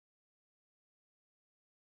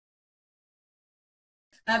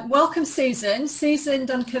Welcome, Susan. Susan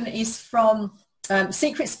Duncombe is from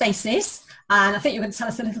Secret Spaces, and I think you're going to tell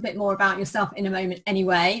us a little bit more about yourself in a moment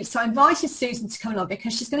anyway. So I invited Susan to come along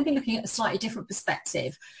because she's going to be looking at a slightly different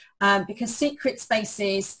perspective, because Secret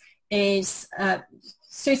Spaces is,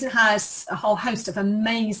 Susan has a whole host of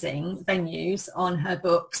amazing venues on her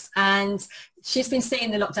books, and she's been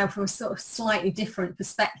seeing the lockdown from a sort of slightly different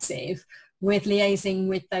perspective with liaising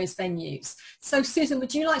with those venues. So Susan,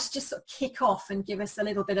 would you like to just sort of kick off and give us a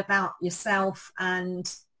little bit about yourself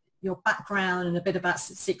and your background and a bit about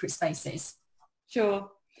Secret Spaces? Sure.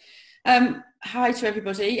 Hi to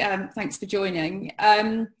everybody. Thanks for joining.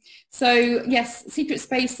 So yes, Secret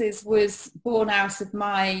Spaces was born out of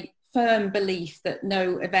my firm belief that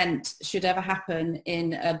no event should ever happen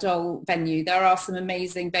in a dull venue. There are some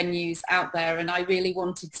amazing venues out there, and I really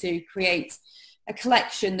wanted to create a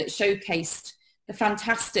collection that showcased the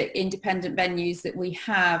fantastic independent venues that we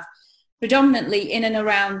have, predominantly in and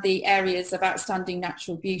around the areas of outstanding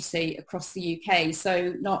natural beauty across the UK.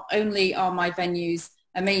 So not only are my venues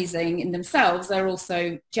amazing in themselves, they're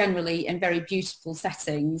also generally in very beautiful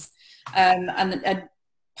settings. And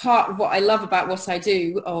part of what I love about what I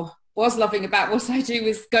do, or was loving about what I do,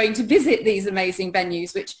 is going to visit these amazing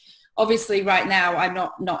venues, which obviously right now I'm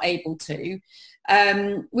not able to.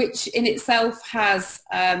 Which in itself has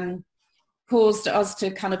caused us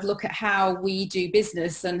to kind of look at how we do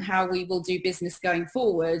business and how we will do business going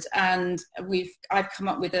forward. And I've come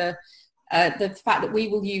up with the fact that we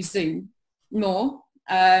will use Zoom more.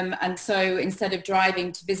 And so instead of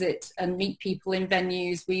driving to visit and meet people in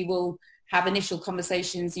venues, we will have initial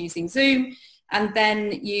conversations using Zoom and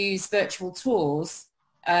then use virtual tours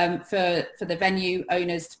for the venue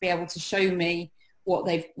owners to be able to show me what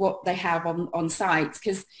they have on site.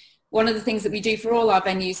 Because one of the things that we do for all our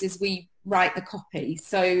venues is we write the copy.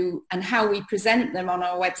 So, and how we present them on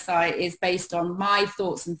our website is based on my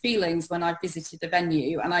thoughts and feelings when I've visited the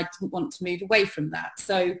venue, and I didn't want to move away from that.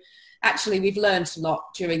 So actually we've learned a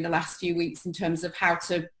lot during the last few weeks in terms of how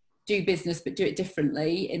to do business but do it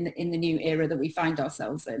differently in the new era that we find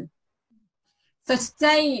ourselves in. So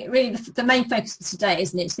today, really the main focus for today,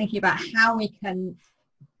 isn't it, is thinking about how we can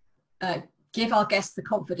give our guests the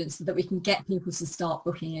confidence so that we can get people to start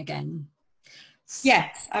booking again.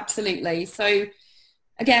 Yes, absolutely. So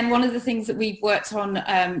again, one of the things that we've worked on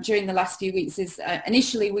during the last few weeks is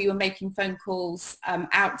initially we were making phone calls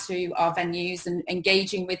out to our venues and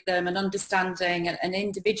engaging with them and understanding at an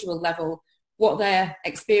individual level what their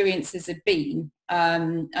experiences had been.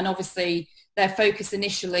 And obviously their focus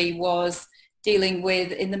initially was dealing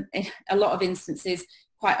with, in a lot of instances,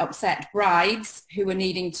 quite upset brides who were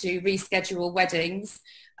needing to reschedule weddings.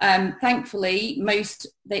 Thankfully,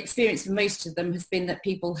 the experience for most of them has been that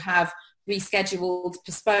people have rescheduled,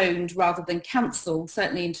 postponed rather than cancelled,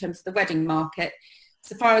 certainly in terms of the wedding market.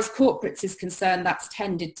 So far as corporates is concerned, that's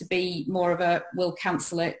tended to be more of a we'll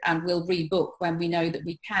cancel it and we'll rebook when we know that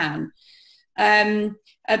we can.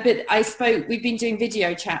 But we've been doing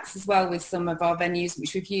video chats as well with some of our venues,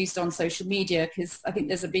 which we've used on social media, because I think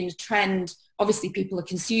there's been a trend. Obviously people are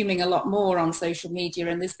consuming a lot more on social media,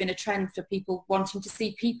 and there's been a trend for people wanting to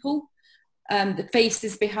see people, the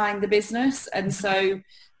faces behind the business. And so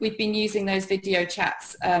we've been using those video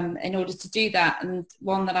chats in order to do that. And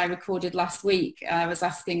one that I recorded last week, I was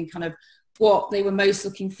asking kind of what they were most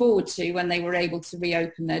looking forward to when they were able to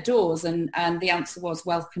reopen their doors, and the answer was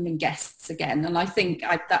welcoming guests again. And I think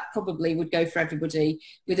that probably would go for everybody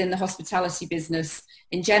within the hospitality business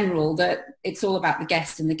in general, that it's all about the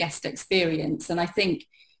guest and the guest experience. And I think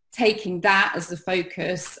taking that as the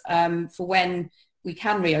focus for when we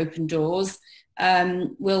can reopen doors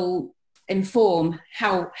will inform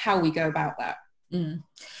how we go about that. Mm.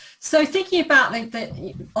 So thinking about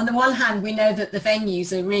on the one hand, we know that the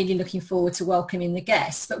venues are really looking forward to welcoming the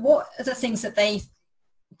guests, but what are the things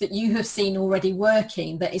that you have seen already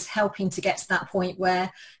working that is helping to get to that point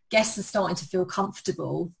where guests are starting to feel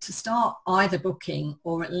comfortable to start either booking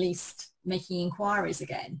or at least making inquiries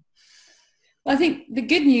again? Well, I think the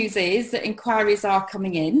good news is that inquiries are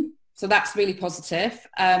coming in. So that's really positive.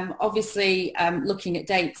 Obviously, looking at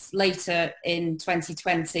dates later in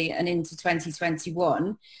 2020 and into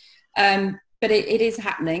 2021, but it is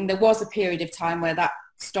happening. There was a period of time where that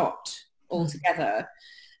stopped altogether.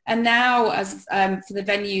 And now, as for the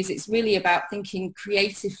venues, it's really about thinking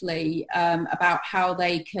creatively about how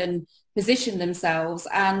they can position themselves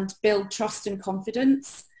and build trust and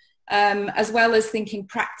confidence, as well as thinking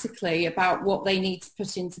practically about what they need to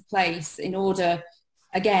put into place in order,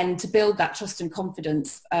 again, to build that trust and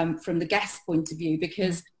confidence from the guest point of view,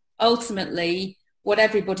 because ultimately what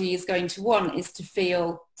everybody is going to want is to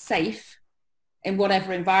feel safe in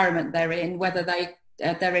whatever environment they're in, whether they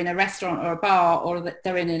they're in a restaurant or a bar, or that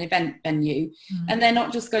they're in an event venue. And they're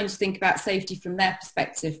not just going to think about safety from their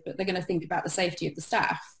perspective, but they're going to think about the safety of the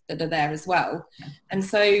staff that are there as well. And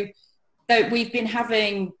so we've been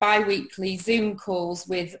having bi-weekly Zoom calls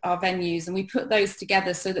with our venues, and we put those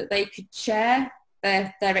together so that they could share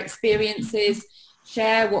their experiences,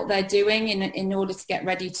 share what they're doing in order to get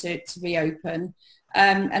ready to reopen,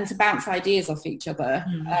 and to bounce ideas off each other.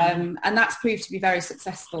 And that's proved to be very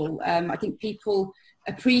successful. I think people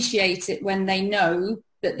appreciate it when they know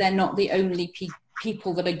that they're not the only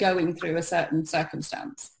people that are going through a certain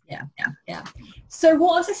circumstance. Yeah. So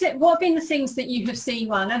what have been the things that you have seen?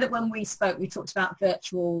 Well, I know that when we spoke, we talked about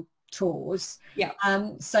virtual tours. Yeah.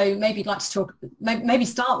 So maybe you'd like to talk, maybe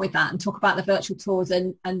start with that and talk about the virtual tours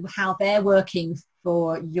and how they're working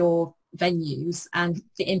for your venues and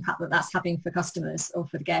the impact that that's having for customers or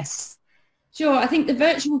for the guests. Sure. I think the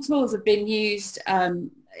virtual tours have been used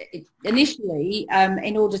initially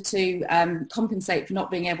in order to compensate for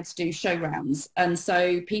not being able to do show rounds. And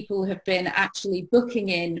so people have been actually booking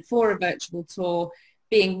in for a virtual tour,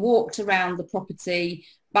 being walked around the property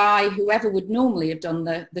by whoever would normally have done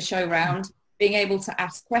the show round, being able to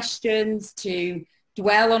ask questions, to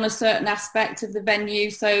dwell on a certain aspect of the venue.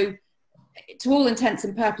 So to all intents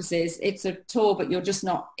and purposes, it's a tour, but you're just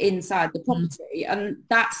not inside the property. And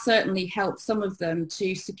that certainly helped some of them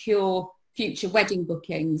to secure future wedding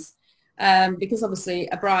bookings, because obviously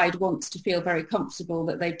a bride wants to feel very comfortable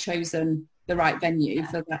that they've chosen the right venue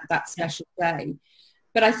for that special day.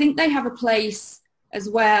 But I think they have a place as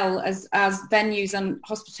well as venues and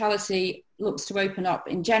hospitality looks to open up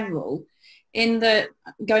in general, in that,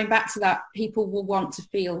 going back to that, people will want to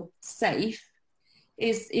feel safe,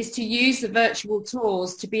 is to use the virtual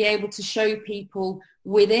tours to be able to show people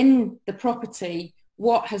within the property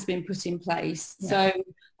what has been put in place. So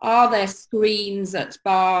are there screens at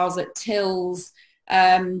bars, at tills?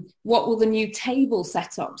 What will the new table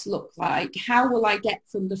setups look like? How will I get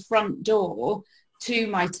from the front door to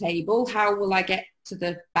my table? How will I get to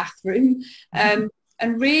the bathroom? And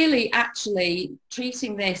really actually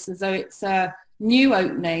treating this as though it's a new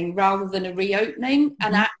opening rather than a reopening,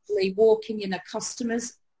 and actually walking in a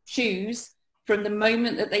customer's shoes from the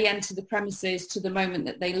moment that they enter the premises to the moment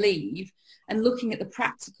that they leave, and looking at the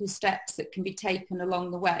practical steps that can be taken along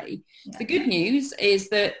the way. The good news is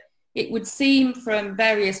that it would seem from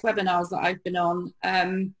various webinars that I've been on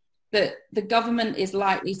that the government is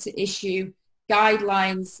likely to issue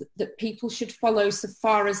guidelines that people should follow so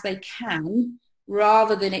far as they can,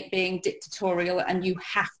 rather than it being dictatorial and you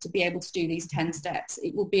have to be able to do these 10 steps.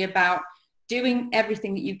 It will be about doing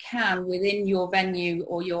everything that you can within your venue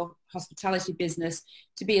or your hospitality business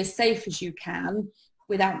to be as safe as you can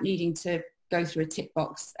without needing to go through a tick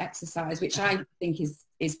box exercise, which I think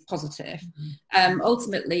is positive.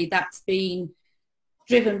 Ultimately, that's been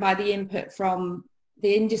driven by the input from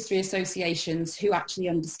the industry associations who actually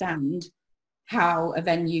understand how a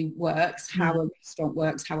venue works, how a restaurant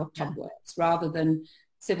works, how a pub works, rather than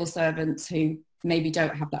civil servants who maybe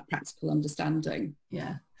don't have that practical understanding.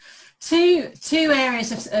 Two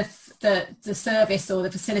areas of the service or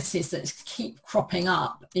the facilities that keep cropping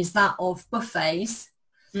up is that of buffets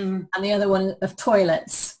and the other one of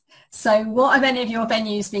toilets. So what have any of your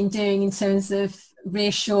venues been doing in terms of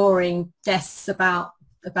reassuring guests about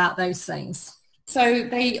those things? So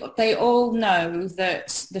they all know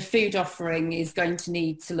that the food offering is going to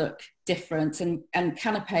need to look different, and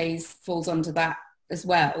canapés falls under that as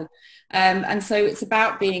well. And so it's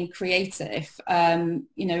about being creative.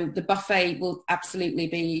 The buffet will absolutely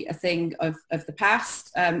be a thing of the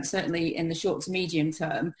past, certainly in the short to medium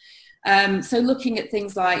term. So looking at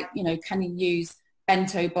things like, can you use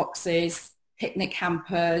bento boxes, picnic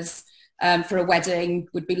hampers, for a wedding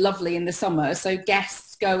would be lovely in the summer. So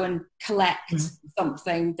guests go and collect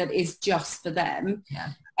something that is just for them.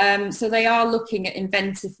 So they are looking at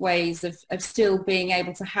inventive ways of still being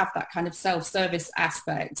able to have that kind of self-service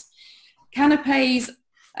aspect. Canapés,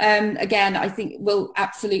 again, I think will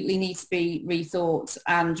absolutely need to be rethought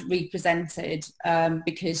and represented,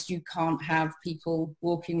 because you can't have people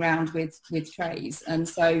walking around with trays. And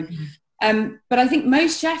so, but I think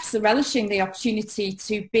most chefs are relishing the opportunity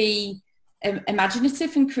to be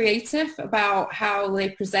imaginative and creative about how they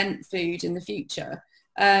present food in the future.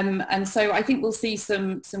 And so I think we'll see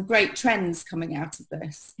some great trends coming out of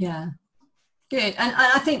this. Good. And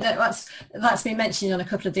I think that's been mentioned on a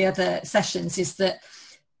couple of the other sessions, is that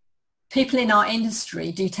people in our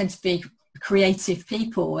industry do tend to be creative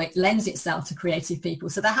people. It lends itself to creative people.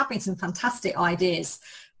 So there have been some fantastic ideas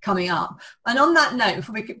coming up. And on that note,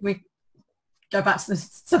 before we go back to the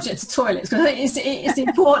subject of toilets, because I think it's an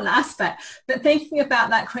important aspect. But thinking about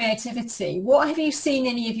that creativity, what have you seen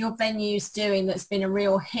any of your venues doing that's been a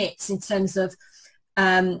real hit in terms of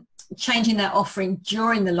changing their offering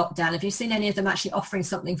during the lockdown? Have you seen any of them actually offering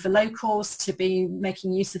something for locals to be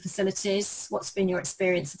making use of facilities? What's been your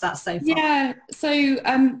experience of that so far? Yeah, so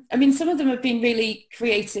I mean, some of them have been really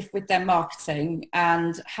creative with their marketing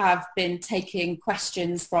and have been taking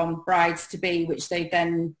questions from brides-to-be, which they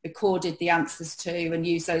then recorded the answers to and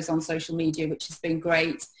used those on social media, which has been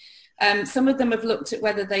great. Some of them have looked at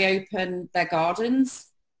whether they open their gardens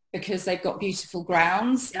because they've got beautiful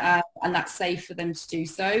grounds, and that's safe for them to do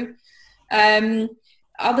so.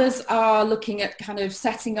 Others are looking at kind of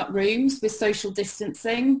setting up rooms with social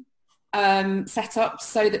distancing set up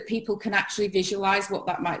so that people can actually visualize what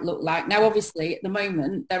that might look like. Now, obviously, at the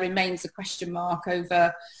moment, there remains a question mark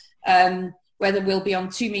over whether we'll be on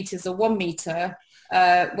 2 meters or 1 meter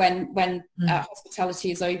when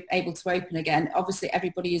hospitality is able to open again. Obviously,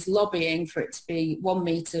 everybody is lobbying for it to be 1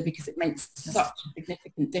 meter because it makes such a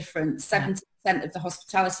significant difference. 70% of the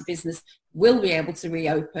hospitality business will be able to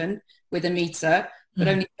reopen with a meter, but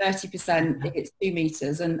only 30% if it's 2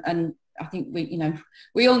 meters. And I think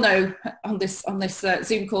we all know on this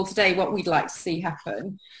Zoom call today what we'd like to see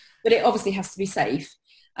happen, but it obviously has to be safe.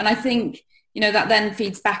 And I think that then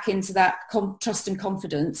feeds back into that trust and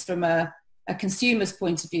confidence from a consumer's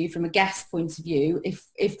point of view, from a guest point of view.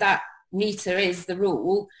 If that meter is the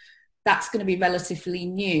rule, that's going to be relatively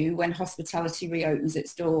new when hospitality reopens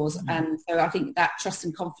its doors. And so I think that trust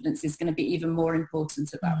and confidence is going to be even more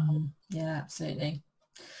important at that point. Yeah, absolutely.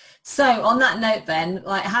 So on that note then,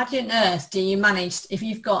 like, how on earth do you manage, if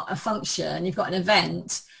you've got a function, you've got an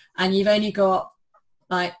event, and you've only got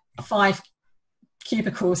like 5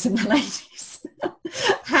 cubicles in the ladies?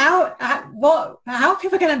 How are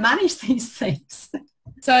people going to manage these things?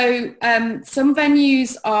 So some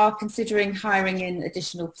venues are considering hiring in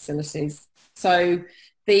additional facilities. So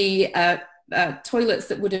the toilets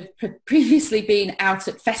that would have previously been out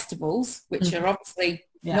at festivals, which are obviously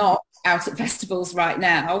not out at festivals right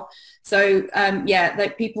now. So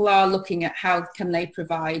people are looking at how can they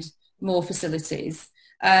provide more facilities.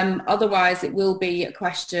 Otherwise, it will be a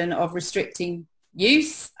question of restricting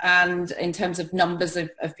use and in terms of numbers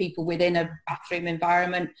of people within a bathroom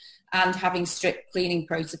environment, and having strict cleaning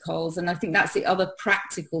protocols. And I think that's the other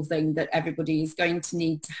practical thing that everybody is going to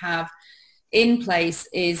need to have in place,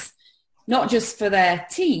 is not just for their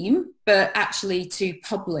team, but actually to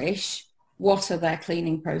publish what are their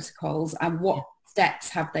cleaning protocols and what steps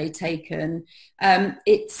have they taken.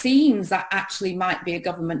 It seems that actually might be a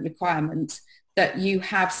government requirement that you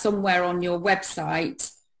have somewhere on your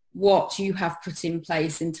website what you have put in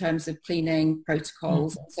place in terms of cleaning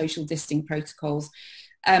protocols, social distancing protocols.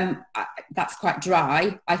 That's quite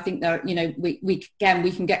dry. I think that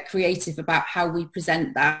we can get creative about how we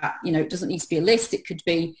present that. It doesn't need to be a list. It could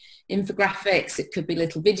be infographics. It could be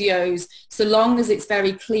little videos. So long as it's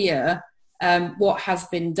very clear what has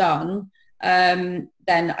been done, then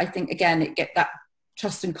I think again that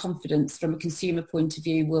trust and confidence from a consumer point of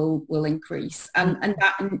view will increase, and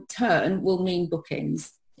that in turn will mean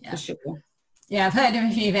bookings for sure. Yeah, I've heard of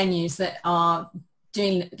a few venues that are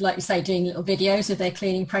doing, like you say, doing little videos of their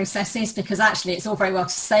cleaning processes, because actually it's all very well to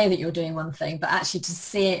say that you're doing one thing, but actually to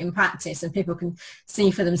see it in practice and people can see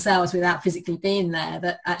for themselves without physically being there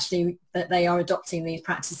that actually that they are adopting these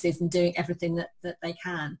practices and doing everything that they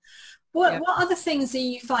can. What other things are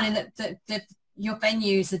you finding that your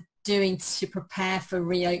venues are doing to prepare for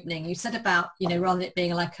reopening? You said about, rather than it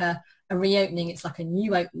being like a reopening, it's like a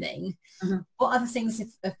new opening. What other things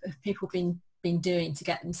have people been doing to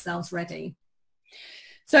get themselves ready?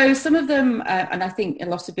 So some of them, and I think a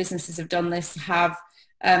lot of businesses have done this, have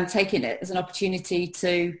taken it as an opportunity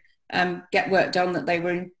to get work done that they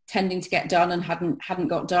were intending to get done and hadn't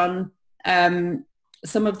got done.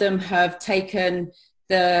 Some of them have taken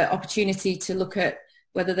the opportunity to look at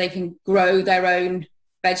whether they can grow their own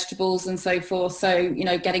vegetables and so forth. So,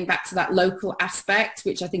 getting back to that local aspect,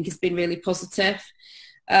 which I think has been really positive.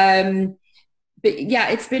 But yeah,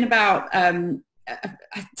 it's been about,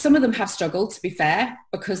 some of them have struggled, to be fair,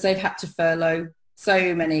 because they've had to furlough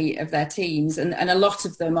so many of their teams. And a lot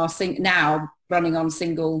of them are now running on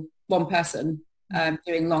one person,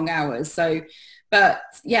 doing long hours. So, but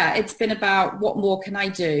yeah, it's been about what more can I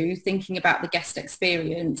do, thinking about the guest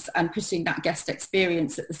experience and putting that guest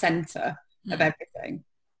experience at the centre of everything.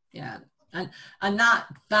 Yeah, and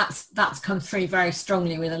that's come through very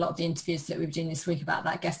strongly with a lot of the interviews that we've done this week about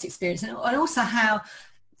that guest experience, and also how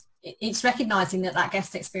it's recognising that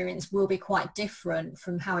guest experience will be quite different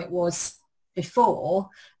from how it was before,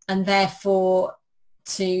 and therefore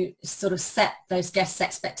to sort of set those guests'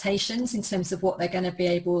 expectations in terms of what they're going to be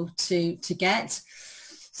able to get.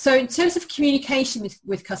 So in terms of communication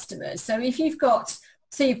with customers, so if you've got,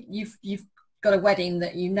 say you've got a wedding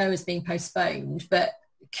that you know is being postponed, but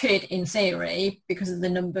could, in theory, because of the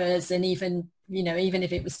numbers, and even, you know, even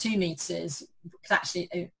if it was 2 meters, could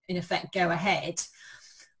actually in effect go ahead.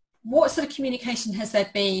 What sort of communication has there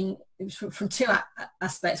been from two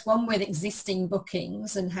aspects? One with existing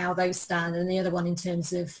bookings and how those stand, and the other one in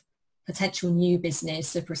terms of potential new business,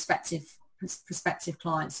 so prospective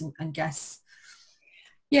clients and guests.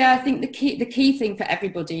 Yeah, I think the key thing for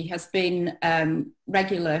everybody has been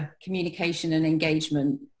regular communication and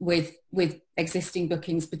engagement with existing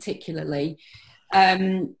bookings, particularly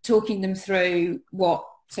talking them through what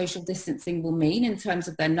social distancing will mean in terms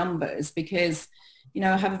of their numbers, because, you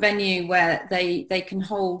know, I have a venue where they can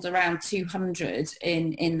hold around 200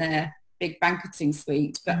 in their big banqueting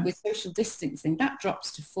suite, but with social distancing that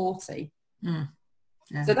drops to 40. Yeah.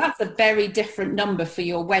 So that's a very different number for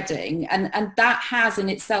your wedding, and that has in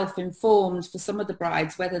itself informed for some of the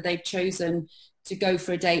brides whether they've chosen to go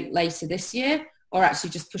for a date later this year or actually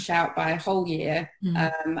just push out by a whole year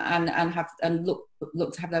and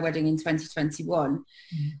look to have their wedding in 2021.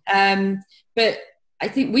 But I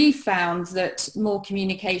think we found that more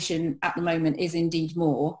communication at the moment is indeed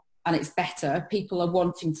more, and it's better. People are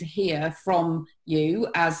wanting to hear from you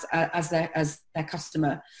as their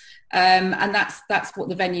customer. And that's what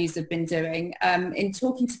the venues have been doing. In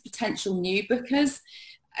talking to potential new bookers,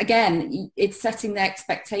 again, it's setting their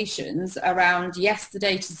expectations around, yes, the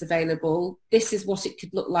date is available, this is what it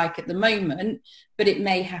could look like at the moment, but it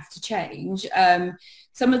may have to change.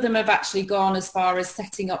 Some of them have actually gone as far as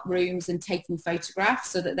setting up rooms and taking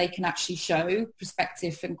photographs so that they can actually show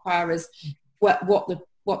prospective inquirers what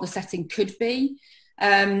the setting could be.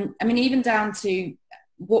 I mean, even down to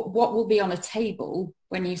what will be on a table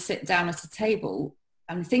when you sit down at a table.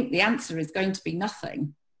 And I think the answer is going to be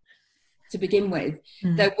nothing to begin with.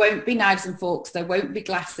 There won't be knives and forks, there won't be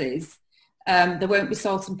glasses, there won't be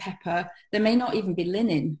salt and pepper, there may not even be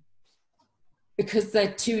linen, because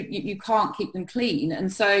they're too, you can't keep them clean.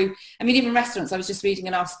 And so, I mean, even restaurants, I was just reading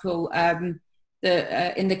an article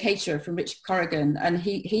in the Caterer from Richard Corrigan, and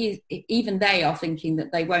he even they are thinking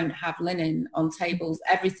that they won't have linen on tables.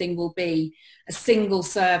 Everything will be a single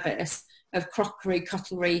service of crockery,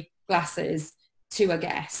 cutlery, glasses to a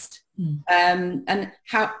guest. And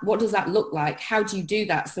what does that look like? How do you do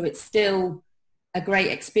that so it's still a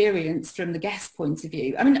great experience from the guest point of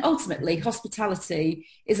view? I mean, ultimately, hospitality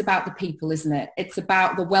is about the people, isn't it? It's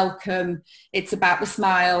about the welcome, it's about the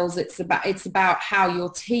smiles, it's about how your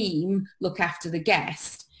team look after the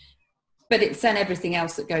guest. But it's then everything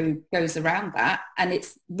else that goes around that, and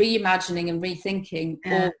it's reimagining and rethinking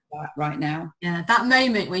all of that right now. Yeah, that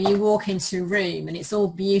moment when you walk into a room and it's all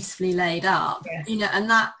beautifully laid up, you know, and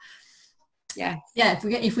that.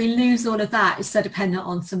 If we lose all of that, it's so dependent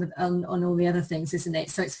on on all the other things, isn't it?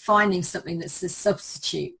 So it's finding something that's a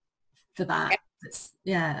substitute for that.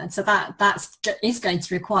 And so that is going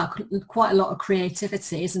to require quite a lot of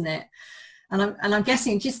creativity, isn't it? And I'm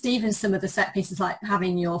guessing just even some of the set pieces, like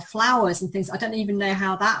having your flowers and things, I don't even know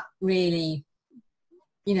how that really,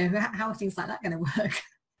 you know, how are things like that going to work?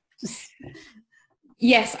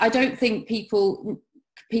 Yes, I don't think people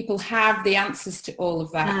have the answers to all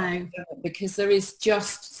of that, because there is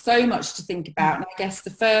just so much to think about. And I guess the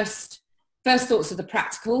first thoughts are the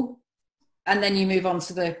practical, and then you move on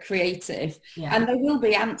to the creative. And there will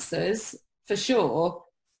be answers for sure.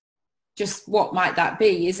 Just what might that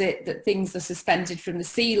be? Is it that things are suspended from the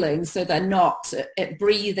ceiling so they're not at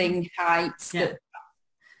breathing heights?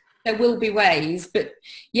 There will be ways, but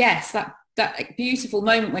yes, that beautiful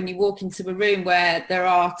moment when you walk into a room where there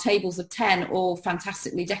are tables of 10 all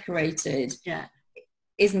fantastically decorated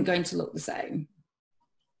isn't going to look the same.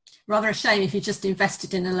 Rather a shame if you just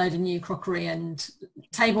invested in a load of new crockery and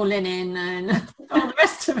table linen and all the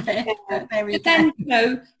rest of it. But then, you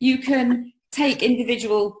know, you can take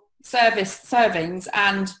individual servings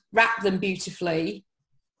and wrap them beautifully.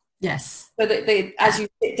 Yes. So that as you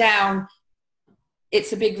sit down,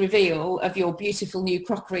 it's a big reveal of your beautiful new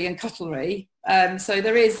crockery and cutlery. So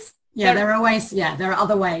there is. There are ways. There are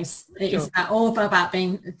other ways. It's all about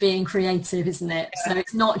being creative, isn't it? So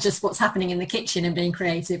it's not just what's happening in the kitchen and being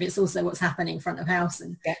creative. It's also what's happening front of house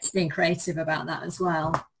and being creative about that as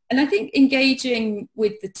well. And I think engaging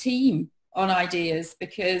with the team on ideas,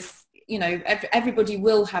 because you know, everybody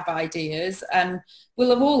will have ideas, and we'll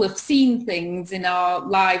have all have seen things in our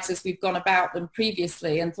lives as we've gone about them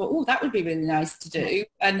previously and thought, oh, that would be really nice to do.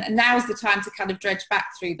 And now's the time to kind of dredge back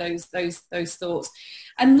through those thoughts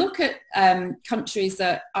and look at countries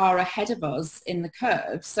that are ahead of us in the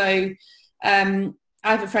curve. So I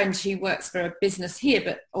have a friend who works for a business here,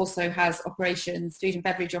 but also has operations, food and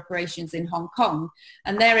beverage operations in Hong Kong,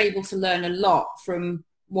 and they're able to learn a lot from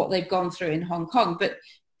what they've gone through in Hong Kong. But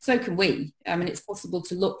so can we. I mean, it's possible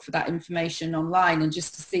to look for that information online and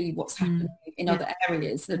just to see what's happening in other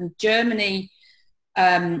areas. And Germany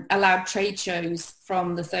allowed trade shows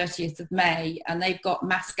from the 30th of May, and they've got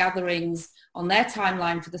mass gatherings on their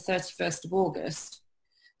timeline for the 31st of August.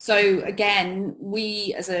 So again,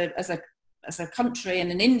 we as a country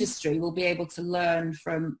and an industry will be able to learn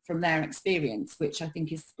from their experience, which I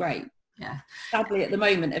think is great. Yeah. Sadly, at the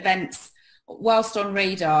moment, events, whilst on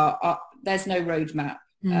radar, there's no roadmap.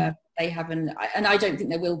 They haven't, and I don't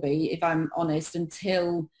think there will be, if I'm honest,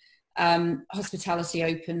 until hospitality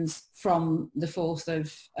opens from the 4th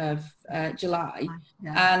of July.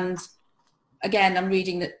 Yeah. And again, I'm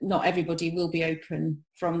reading that not everybody will be open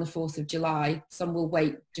from the 4th of July. Some will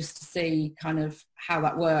wait just to see kind of how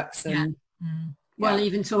that works. And well,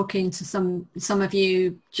 even talking to some of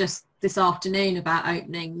you just this afternoon about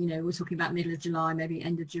opening, you know, we're talking about middle of July, maybe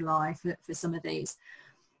end of July for some of these.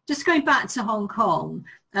 Just going back to Hong Kong,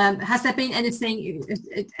 has there been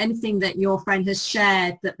anything that your friend has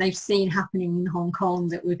shared that they've seen happening in Hong Kong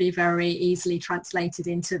that would be very easily translated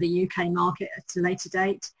into the UK market at a later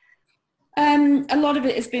date? A lot of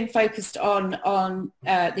it has been focused on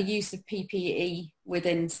the use of PPE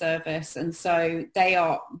within service, and so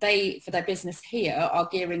they for their business here are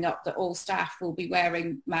gearing up that all staff will be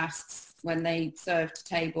wearing masks when they serve to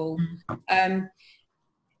table.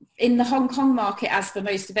 In the Hong Kong market, as for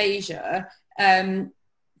most of Asia,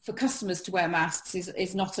 for customers to wear masks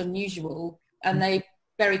is not unusual, and they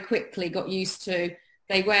very quickly got used to.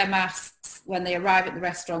 They wear masks when they arrive at the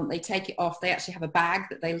restaurant, they take it off, they actually have a bag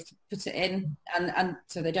that they put it in, and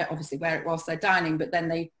so they don't obviously wear it whilst they're dining, but then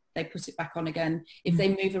they put it back on again if they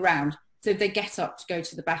move around. So if they get up to go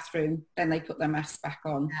to the bathroom, then they put their mask back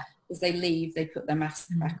on. As they leave, they put their mask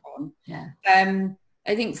back on.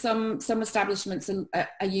 I think some establishments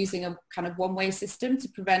are using a kind of one-way system to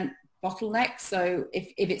prevent bottlenecks. So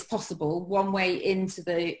if it's possible, one way into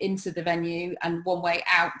the venue and one way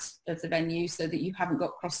out of the venue, so that you haven't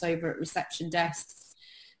got crossover at reception desks.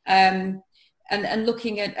 And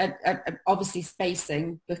looking at obviously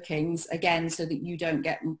spacing bookings again, so that you don't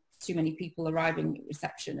get too many people arriving at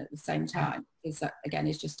reception at the same time, because that again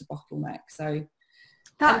is just a bottleneck. So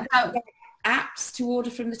apps to order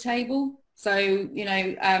from the table. So, you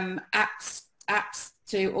know, apps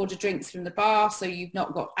to order drinks from the bar, so you've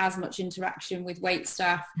not got as much interaction with wait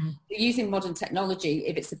staff. You're using modern technology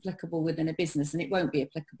if it's applicable within a business, and it won't be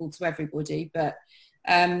applicable to everybody, but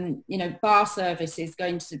you know, bar service is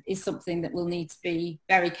something that will need to be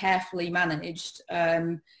very carefully managed.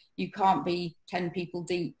 You can't be 10 people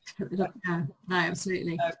deep. No,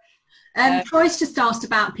 absolutely. Troy's just asked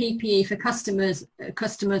about PPE for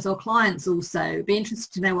customers or clients also. Be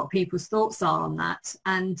interested to know what people's thoughts are on that.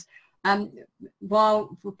 And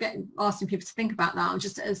while we're asking people to think about that,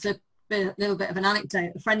 just as a little bit of an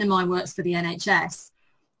anecdote, a friend of mine works for the NHS,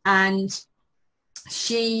 and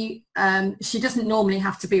she doesn't normally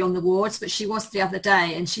have to be on the wards, but she was the other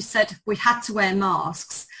day, and she said we had to wear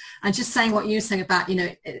masks. And just saying what you were saying about, you know,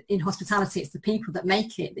 in hospitality, it's the people that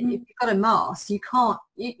make it. If you've got a mask, you can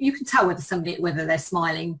tell whether they're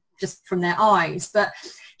smiling just from their eyes. But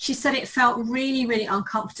she said it felt really, really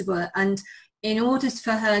uncomfortable. And in order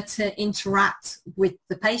for her to interact with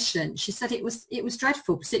the patient, she said it was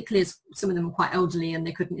dreadful, particularly as some of them were quite elderly and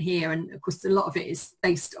they couldn't hear. And of course, a lot of it is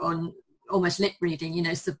based on almost lip reading, you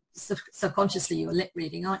know, subconsciously you're lip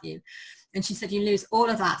reading, aren't you? And she said you lose all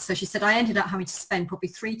of that. So she said I ended up having to spend probably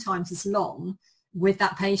 3 times as long with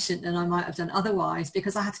that patient than I might have done otherwise,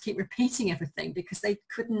 because I had to keep repeating everything because they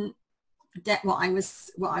couldn't get what I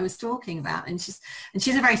was talking about. And she's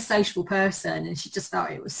a very social person, and she just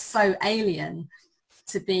felt it was so alien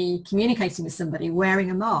to be communicating with somebody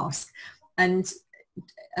wearing a mask. And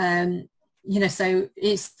you know, so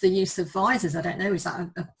it's the use of visors. I don't know, is that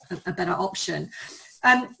a better option?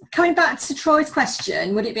 Coming back to Troy's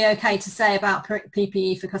question, would it be okay to say about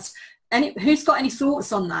PPE for customers? Who's got any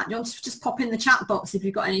thoughts on that? Do you want to just pop in the chat box if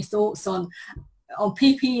you've got any thoughts on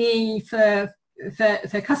PPE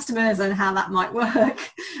for customers and how that might work?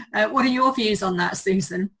 What are your views on that,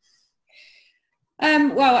 Susan?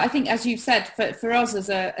 Well, I think, as you've said, for us as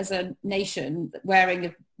a nation, wearing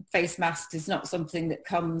a face mask is not something that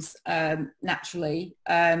comes naturally.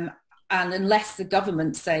 and unless the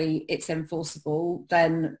government say it's enforceable,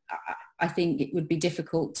 then I think it would be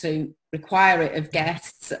difficult to require it of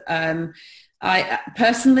guests. I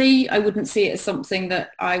personally, I wouldn't see it as something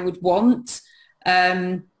that I would want.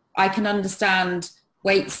 I can understand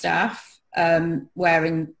wait staff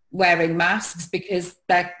wearing masks because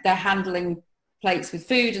they're handling plates with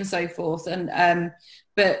food and so forth, and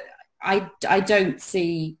but I don't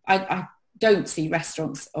see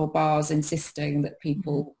restaurants or bars insisting that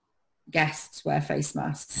guests wear face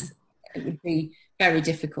masks. It would be very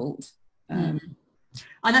difficult. And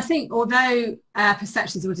I think although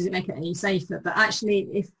perceptions, well, does it make it any safer, but actually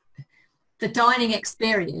if the dining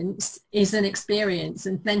experience is an experience,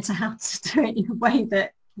 and then to have to do it in a way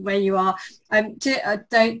that where you are,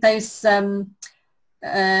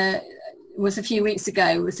 was a few weeks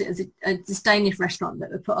ago, was this Danish restaurant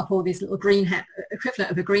that put up all these little equivalent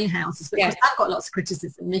of a greenhouses, but that got lots of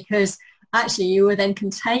criticism because actually you were then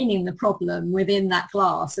containing the problem within that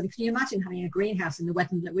glass. And can you imagine having a greenhouse in the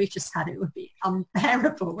weather that we've just had? It would be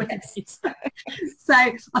unbearable, wouldn't it? So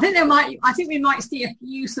I think we might see a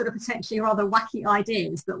few sort of potentially rather wacky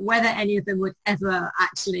ideas, but whether any of them would ever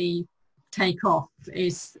actually take off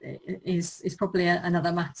is probably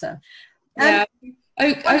another matter. Yeah.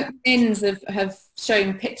 Open Inns have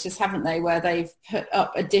shown pictures, haven't they, where they've put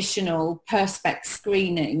up additional perspex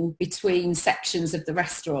screening between sections of the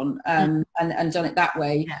restaurant and done it that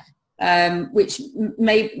way, which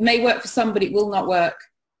may work for some, but it will not work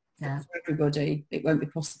for everybody. It won't be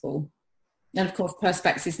possible. And of course,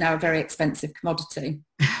 perspex is now a very expensive commodity.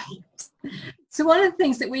 So one of the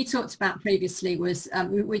things that we talked about previously was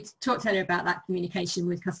we talked earlier about that communication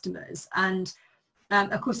with customers, and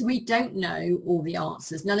of course, we don't know all the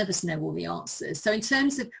answers. None of us know all the answers. So in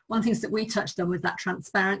terms of one of the things that we touched on was that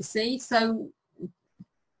transparency. So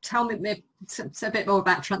tell me a bit more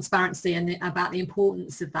about transparency and about the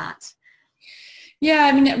importance of that. Yeah,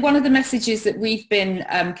 I mean, one of the messages that we've been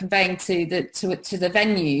conveying to the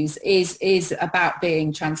venues is about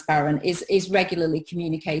being transparent, is regularly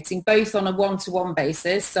communicating, both on a one-to-one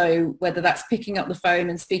basis, so whether that's picking up the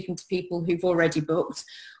phone and speaking to people who've already booked,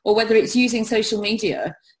 or whether it's using social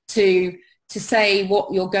media to say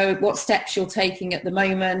what steps you're taking at the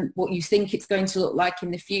moment, what you think it's going to look like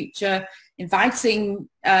in the future, inviting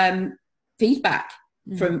feedback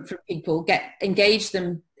from people, engage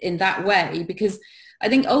them in that way, because I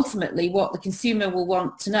think ultimately what the consumer will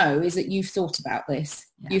want to know is that you've thought about this.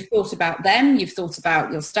 Yeah. You've thought about them, you've thought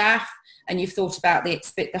about your staff, and you've thought about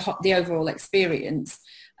the overall experience.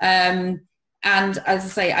 And as I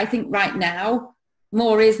say, I think right now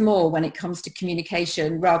more is more when it comes to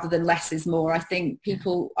communication rather than less is more. I think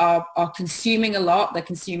people are consuming a lot. They're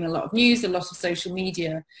consuming a lot of news, a lot of social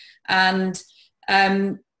media, and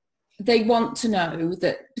they want to know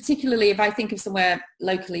that, particularly if I think of somewhere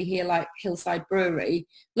locally here like Hillside Brewery,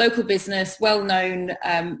 local business, well-known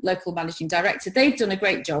local managing director, they've done a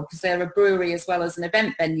great job because they're a brewery as well as an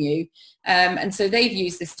event venue. And so they've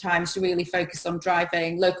used this time to really focus on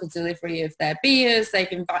driving local delivery of their beers.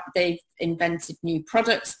 They've invented new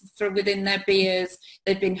products for within their beers.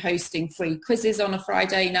 They've been hosting free quizzes on a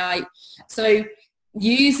Friday night. So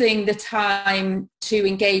using the time to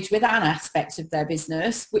engage with an aspect of their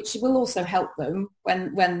business, which will also help them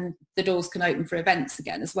when the doors can open for events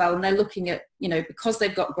again as well. And they're looking at, because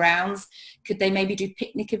they've got grounds, could they maybe do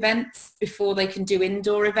picnic events before they can do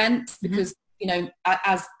indoor events? Because,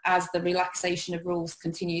 as the relaxation of rules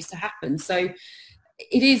continues to happen. So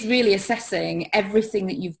it is really assessing everything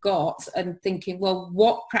that you've got and thinking, well,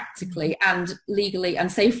 what practically and legally and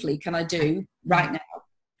safely can I do right now?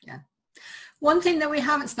 Yeah. One thing that we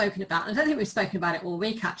haven't spoken about, and I don't think we've spoken about it all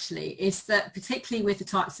week actually, is that particularly with the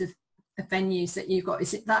types of venues that you've got,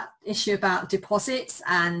 is it that issue about deposits?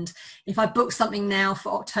 And if I book something now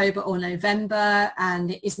for October or November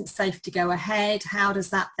and it isn't safe to go ahead, how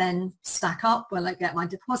does that then stack up? Will I get my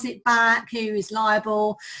deposit back? Who is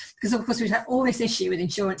liable? Because of course we've had all this issue with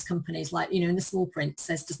insurance companies, like, in the small print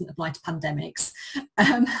says doesn't apply to pandemics.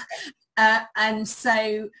 And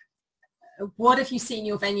so what have you seen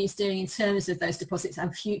your venues doing in terms of those deposits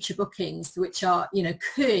and future bookings, which are,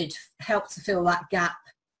 could help to fill that gap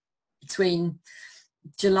between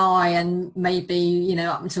July and maybe,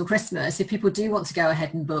 up until Christmas, if people do want to go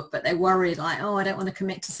ahead and book, but they're worried like, oh, I don't want to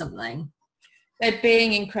commit to something? They're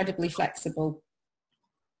being incredibly flexible.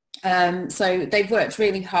 So they've worked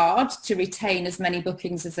really hard to retain as many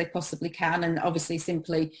bookings as they possibly can, and obviously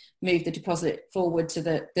simply move the deposit forward to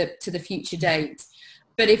the future date.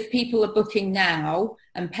 But if people are booking now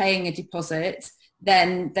and paying a deposit,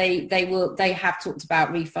 then they have talked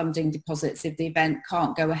about refunding deposits if the event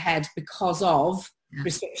can't go ahead because of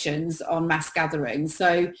restrictions on mass gatherings.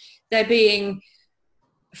 So they're being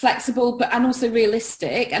flexible, but and also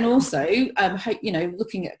realistic, and also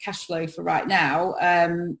looking at cash flow for right now,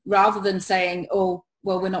 rather than saying, oh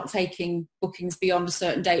well, we're not taking bookings beyond a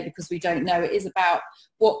certain date because we don't know. It is about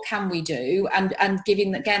what can we do, and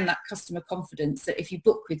giving again that customer confidence that if you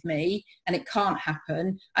book with me and it can't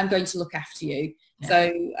happen, I'm going to look after you.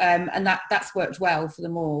 So and that's worked well for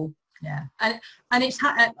them all. And it's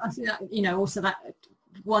I think that, also that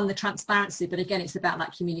one, the transparency, but again it's about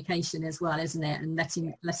that communication as well, isn't it, and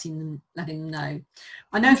letting them know.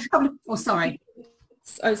 I know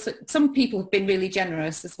so some people have been really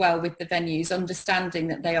generous as well with the venues, understanding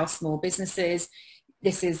that they are small businesses.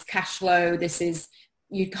 This is cash flow.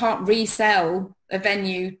 You can't resell a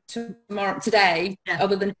venue today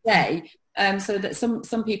other than today. So that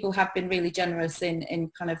some people have been really generous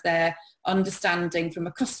in kind of their understanding from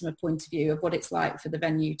a customer point of view of what it's like for the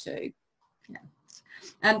venue too.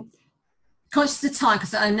 Conscious of time,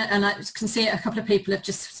 because I can see a couple of people have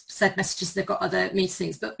just said messages they've got other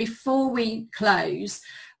meetings, but before we close,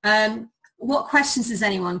 what questions has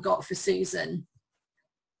anyone got for Susan?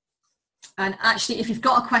 And actually, if you've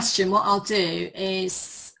got a question, what I'll do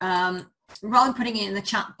is, rather than putting it in the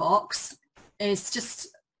chat box, is just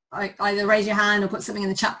either raise your hand or put something in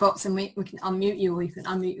the chat box, and we can unmute you, or you can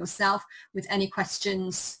unmute yourself with any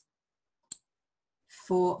questions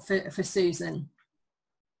for Susan.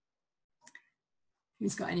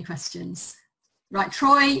 Who's got any questions? Right,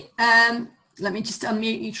 Troy, let me just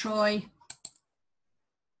unmute you, Troy.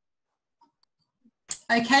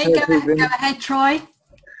 Okay, Hello, go ahead, Troy.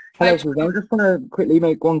 Hello, Susan. I just want to quickly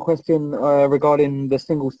make one question regarding the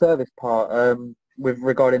single service part,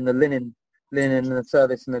 regarding the linen and the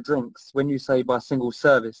service and the drinks. When you say by single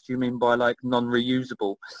service, do you mean by like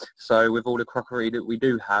non-reusable? So with all the crockery that we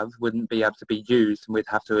do have, wouldn't be able to be used, and we'd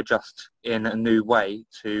have to adjust in a new way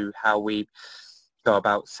to how we go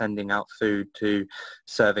about sending out food to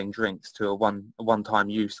serving drinks to a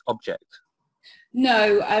one-time use object?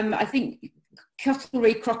 No, I think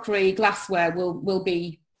cutlery, crockery, glassware will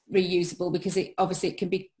be reusable, because it can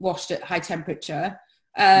be washed at high temperature.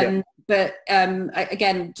 But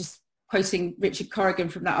again, just quoting Richard Corrigan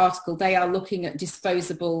from that article, they are looking at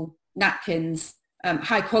disposable napkins,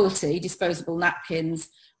 high quality disposable napkins,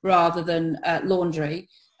 rather than laundry.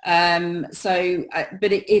 But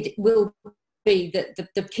it will be that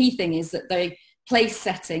the key thing is that the place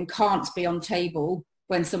setting can't be on table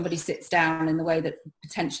when somebody sits down in the way that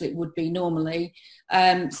potentially it would be normally.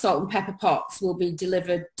 Salt and pepper pots will be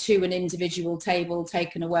delivered to an individual table,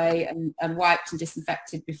 taken away and wiped and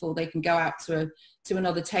disinfected before they can go out to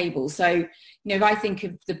another table. So, if I think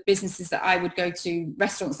of the businesses that I would go to,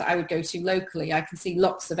 restaurants that I would go to locally, I can see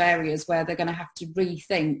lots of areas where they're going to have to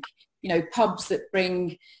rethink, pubs that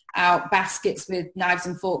bring out baskets with knives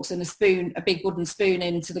and forks and a big wooden spoon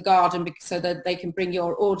into the garden so that they can bring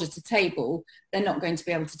your order to table. They're not going to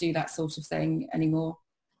be able to do that sort of thing anymore.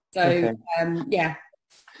 So, okay.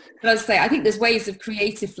 But as I say, I think there's ways of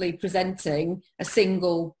creatively presenting a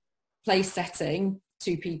single place setting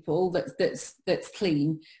to people that's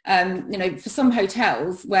clean. For some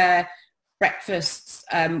hotels where breakfasts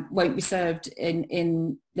won't be served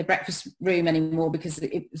in the breakfast room anymore because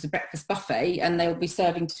it was a breakfast buffet, and they'll be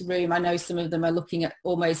serving to room. I know some of them are looking at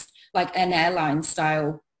almost like an airline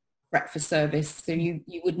style breakfast service. So you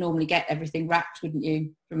would normally get everything wrapped, wouldn't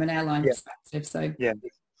you, from an airline perspective? So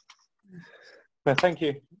No, thank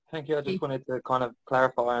you. I just wanted to kind of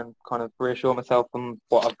clarify and kind of reassure myself on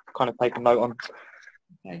what I've kind of taken note on.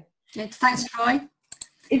 Okay. Thanks, Troy.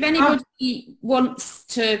 If anybody wants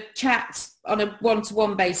to chat on a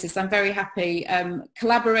one-to-one basis, I'm very happy.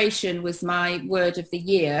 Collaboration was my word of the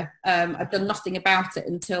year. I've done nothing about it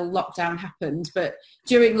until lockdown happened, but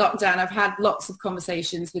during lockdown I've had lots of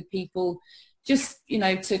conversations with people, just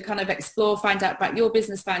to kind of explore, find out about your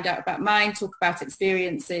business, find out about mine, talk about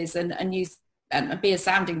experiences, and use and be a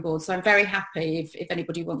sounding board. So I'm very happy if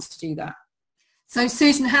anybody wants to do that. So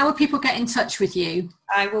Susan, how will people get in touch with you?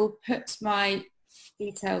 I will put my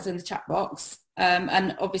details in the chat box,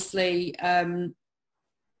 and obviously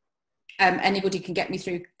anybody can get me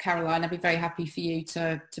through Caroline. I'd be very happy for you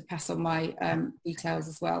to pass on my details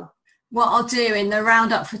as well. What I'll do in the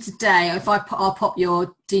roundup for today, I'll pop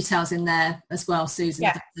your details in there as well, Susan,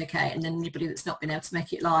 if that's okay, and then anybody that's not been able to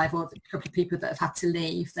make it live, or a couple of people that have had to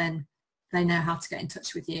leave, then they know how to get in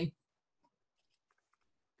touch with you.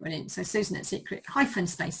 Brilliant. So Susan at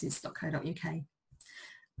secret-spaces.co.uk.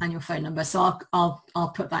 and your phone number. So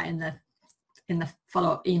I'll put that in the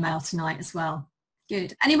follow-up email tonight as well.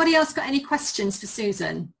 Good. Anybody else got any questions for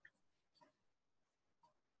Susan?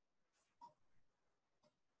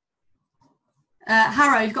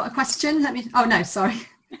 Harrow, you've got a question? Oh no, sorry.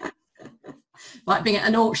 Like being at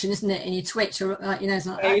an auction, isn't it, in your Twitch, or you know, it's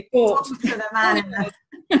like talk to the man in the...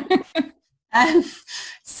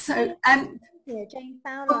 Yeah, Jane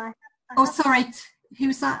Fowler. Sorry, who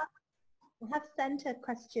was that? I have sent a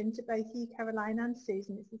question to both you, Caroline, and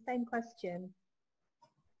Susan. It's the same question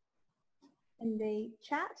in the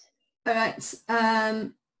chat. All right.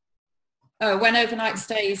 When overnight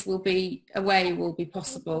stays will be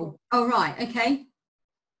possible. Oh, right. Okay.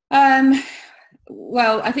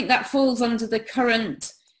 Well, I think that falls under the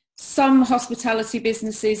current, some hospitality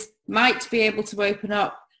businesses might be able to open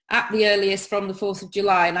up at the earliest from the 4th of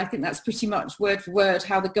July. And I think that's pretty much word for word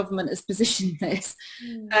how the government has positioned this.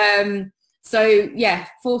 So yeah,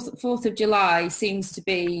 4th of July seems to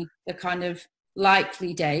be the kind of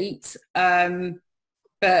likely date.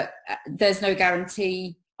 But there's no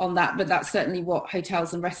guarantee on that, but that's certainly what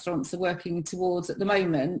hotels and restaurants are working towards at the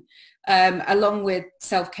moment, along with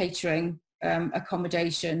self-catering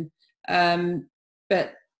accommodation.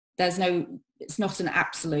 But it's not an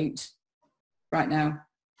absolute right now.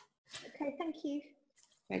 Okay, thank you.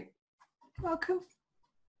 Okay. Welcome.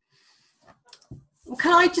 Well,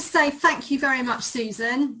 can I just say thank you very much,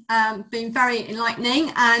 Susan. Been very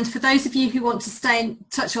enlightening. And for those of you who want to stay in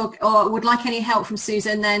touch or would like any help from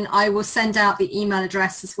Susan, then I will send out the email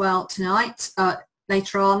address as well tonight,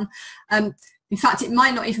 later on. In fact, it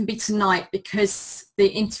might not even be tonight because the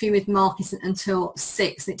interview with Mark isn't until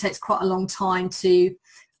 6, and it takes quite a long time to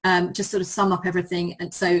just sort of sum up everything.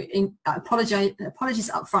 And so apologies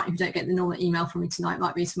up front if you don't get the normal email from me tonight. It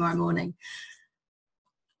might be tomorrow morning.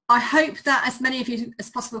 I hope that as many of you as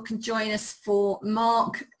possible can join us for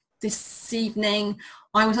Mark this evening.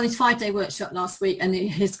 I was on his 5-day workshop last week, and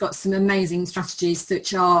he's got some amazing strategies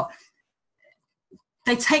which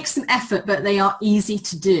they take some effort, but they are easy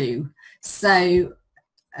to do. So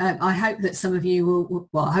I hope that some of you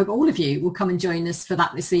I hope all of you will come and join us for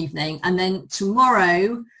that this evening. And then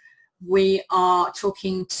tomorrow we are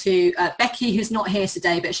talking to Becky, who's not here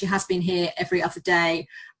today, but she has been here every other day,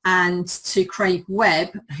 and to Craig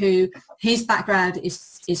Webb, who his background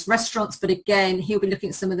is restaurants, but again, he'll be looking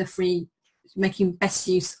at some of the free, making best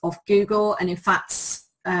use of Google. And in fact,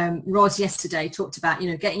 Ros yesterday talked about,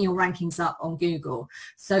 getting your rankings up on Google.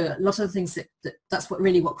 So a lot of the things that's what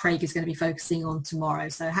Craig is going to be focusing on tomorrow.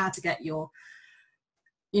 So how to get you're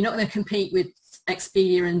not going to compete with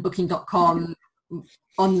Expedia and Booking.com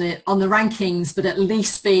on the rankings, but at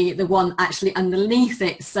least be the one actually underneath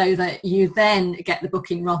it, so that you then get the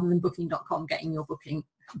booking rather than Booking.com getting your booking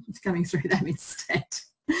coming through them instead.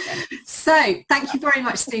 So thank you very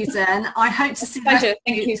much, Susan. I hope to see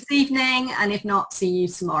you this evening, and if not, see you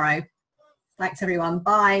tomorrow. Thanks everyone.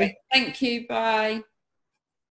 Bye. Thank you. Bye.